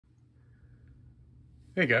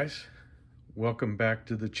Hey guys, welcome back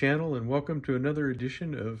to the channel and welcome to another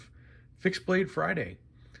edition of Fixed Blade Friday.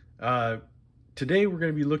 Uh, Today we're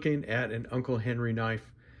going to be looking at an Uncle Henry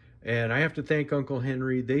knife, and I have to thank Uncle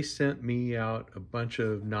Henry. They sent me out a bunch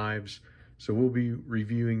of knives, so we'll be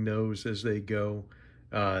reviewing those as they go.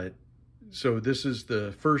 So this is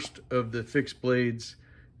the first of the fixed blades,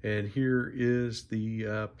 and here is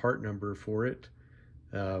the part number for it,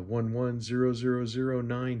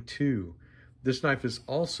 1100092. This knife is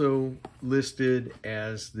also listed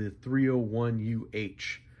as the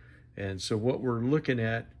 301UH. And so what we're looking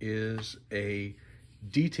at is a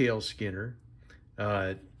detail skinner.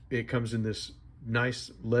 It comes in this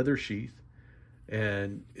nice leather sheath.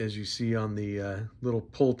 And as you see on the little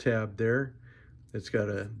pull tab there, it's got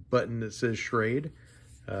a button that says Schrade.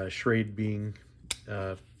 Schrade being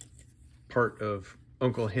part of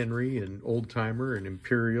Uncle Henry and Old Timer and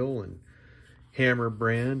Imperial and Hammer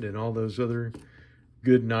brand and all those other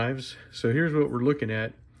good knives. So here's what we're looking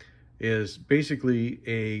at is basically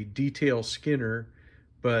a detail skinner,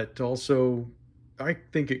 but also I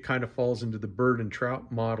think it kind of falls into the bird and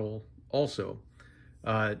trout model also.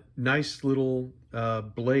 Nice little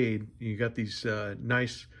blade. You got these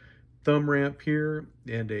nice thumb ramp here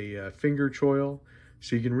and a finger choil,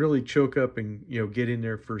 so you can really choke up and get in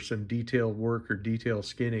there for some detail work or detail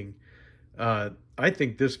skinning. I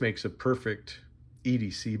think this makes a perfect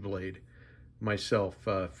EDC blade myself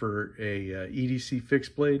for a EDC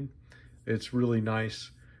fixed blade. It's really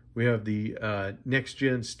nice. We have the next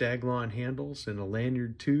gen Staglon handles and a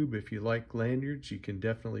lanyard tube. If you like lanyards, you can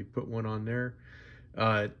definitely put one on there.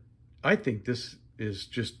 I think this is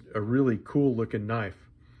just a really cool looking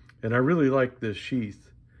knife, and I really like this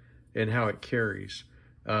sheath and how it carries.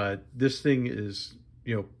 This thing is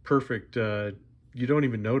perfect. You don't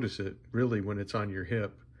even notice it really when it's on your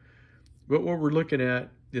hip. But what we're looking at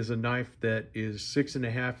is a knife that is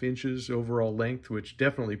 6.5 inches overall length, which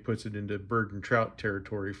definitely puts it into bird and trout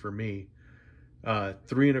territory for me.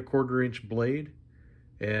 3¼ inch blade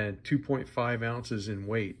and 2.5 ounces in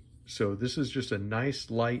weight. So this is just a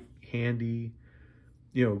nice, light, handy,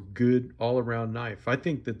 good all-around knife. I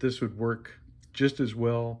think that this would work just as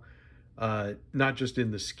well, not just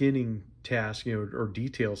in the skinning task, or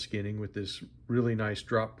detail skinning with this really nice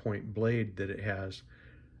drop point blade that it has.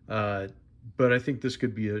 But I think this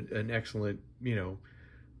could be an excellent,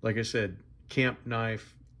 like I said, camp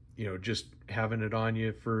knife, just having it on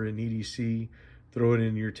you for an EDC, throw it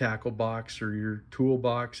in your tackle box or your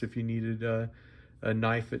toolbox if you needed a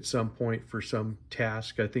knife at some point for some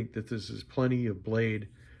task. I think that this is plenty of blade.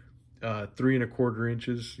 3¼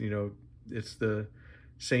 inches, it's the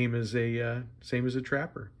same as a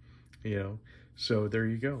trapper, so there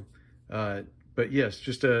you go. But yes,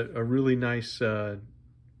 just a really nice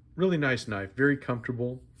knife, very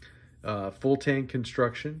comfortable, full tang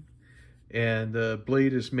construction, and the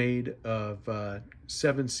blade is made of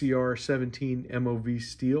 7CR17 MOV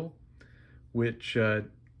steel, which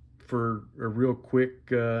for a real quick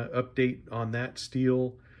update on that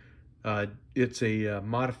steel, it's a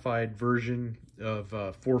modified version of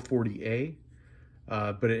 440A,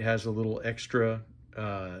 but it has a little extra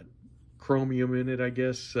chromium in it, I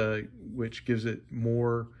guess, which gives it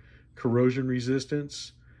more corrosion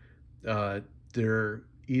resistance. They're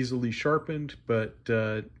easily sharpened, but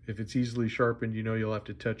if it's easily sharpened, you'll have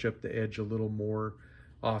to touch up the edge a little more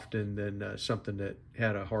often than something that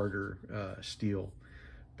had a harder steel.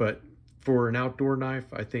 But for an outdoor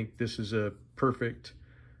knife, I think this is a perfect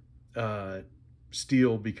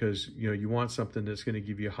steel, because you want something that's going to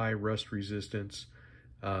give you high rust resistance,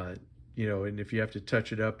 and if you have to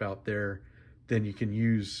touch it up out there, then you can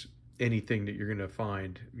use anything that you're going to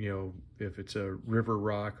find, if it's a river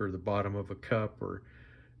rock or the bottom of a cup, or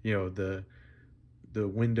the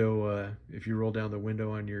window, if you roll down the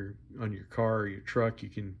window on your car or your truck, you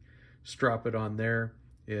can strap it on there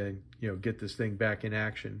and get this thing back in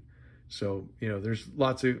action. So there's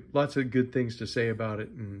lots of good things to say about it,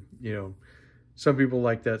 and some people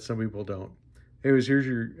like that, some people don't. Anyways, here's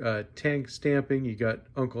your tang stamping. You got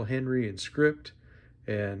Uncle Henry and script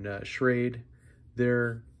and Schrade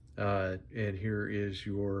there. And here is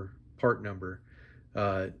your part number.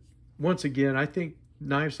 Once again, I think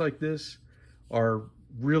knives like this are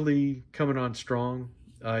really coming on strong.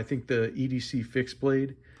 I think the EDC fixed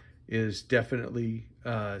blade is definitely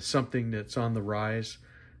something that's on the rise.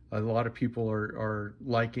 A lot of people are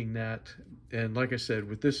liking that. And like I said,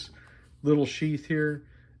 with this little sheath here,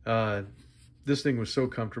 this thing was so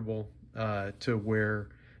comfortable to where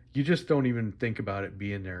you just don't even think about it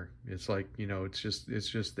being there. It's like, it's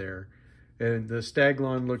just there. And the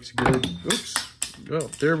Staglon looks good. Oops. Oh,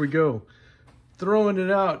 there we go. throwing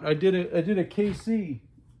it out. I did a KC.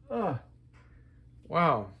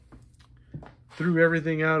 Wow. Threw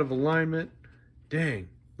everything out of alignment. Dang.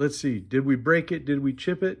 Let's see. Did we break it? Did we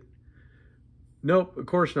chip it? Nope, of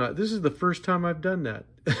course not. This is the first time I've done that.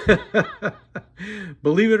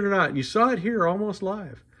 Believe it or not. You saw it here almost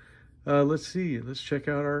live. Let's see. Let's check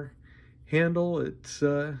out our handle. It's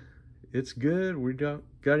good. We don't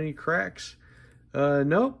got any cracks.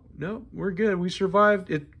 Nope, we're good. We survived.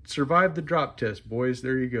 It survived the drop test, boys.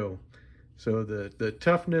 There you go. So the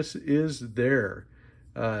toughness is there.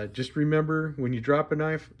 Just remember, when you drop a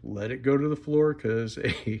knife, let it go to the floor, because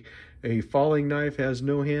a falling knife has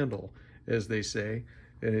no handle, as they say,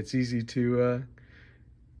 and it's easy to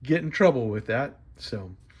get in trouble with that.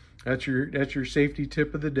 So that's your safety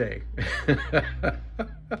tip of the day.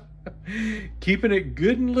 Keeping it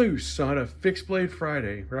good and loose on a fixed blade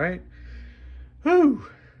Friday, right? Whew.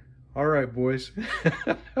 All right, boys.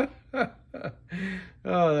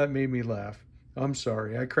 Oh, that made me laugh. I'm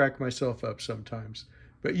sorry. I crack myself up sometimes,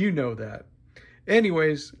 but you know that.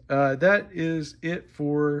 Anyways, that is it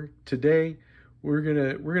for today. We're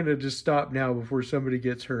gonna just stop now before somebody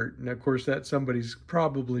gets hurt, and of course that somebody's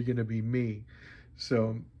probably gonna be me.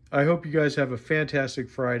 So I hope you guys have a fantastic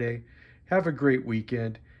Friday. Have a great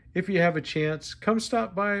weekend. If you have a chance, come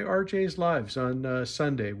stop by RJ's Lives on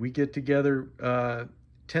Sunday. We get together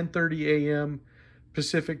 10:30 a.m.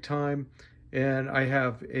 Pacific time, and I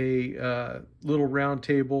have a little round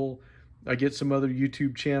table. I get some other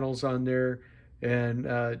YouTube channels on there, and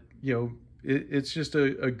you know, it's just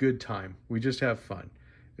a good time. We just have fun.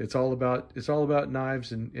 It's all about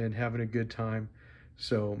knives and having a good time.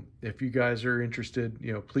 So if you guys are interested,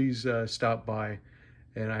 you know, please stop by,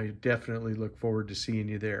 and I definitely look forward to seeing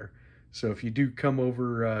you there. So if you do come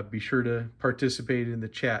over, be sure to participate in the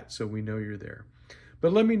chat so we know you're there.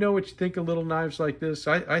 But let me know what you think of little knives like this.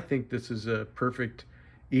 I think this is a perfect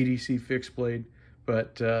EDC fixed blade,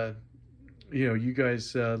 but you know, you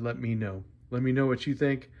guys let me know. Let me know what you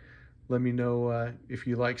think. Let me know if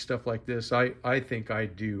you like stuff like this. I think I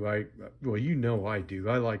do. Well, you know I do.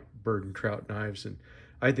 I like bird and trout knives, and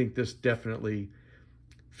I think this definitely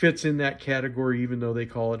fits in that category, even though they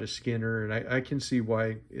call it a skinner. And I can see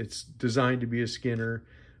why it's designed to be a skinner,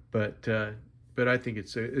 but I think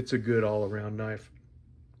it's a good all-around knife,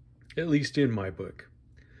 at least in my book.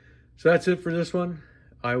 So that's it for this one.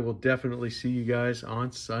 I will definitely see you guys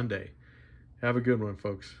on Sunday. Have a good one,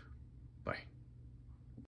 folks.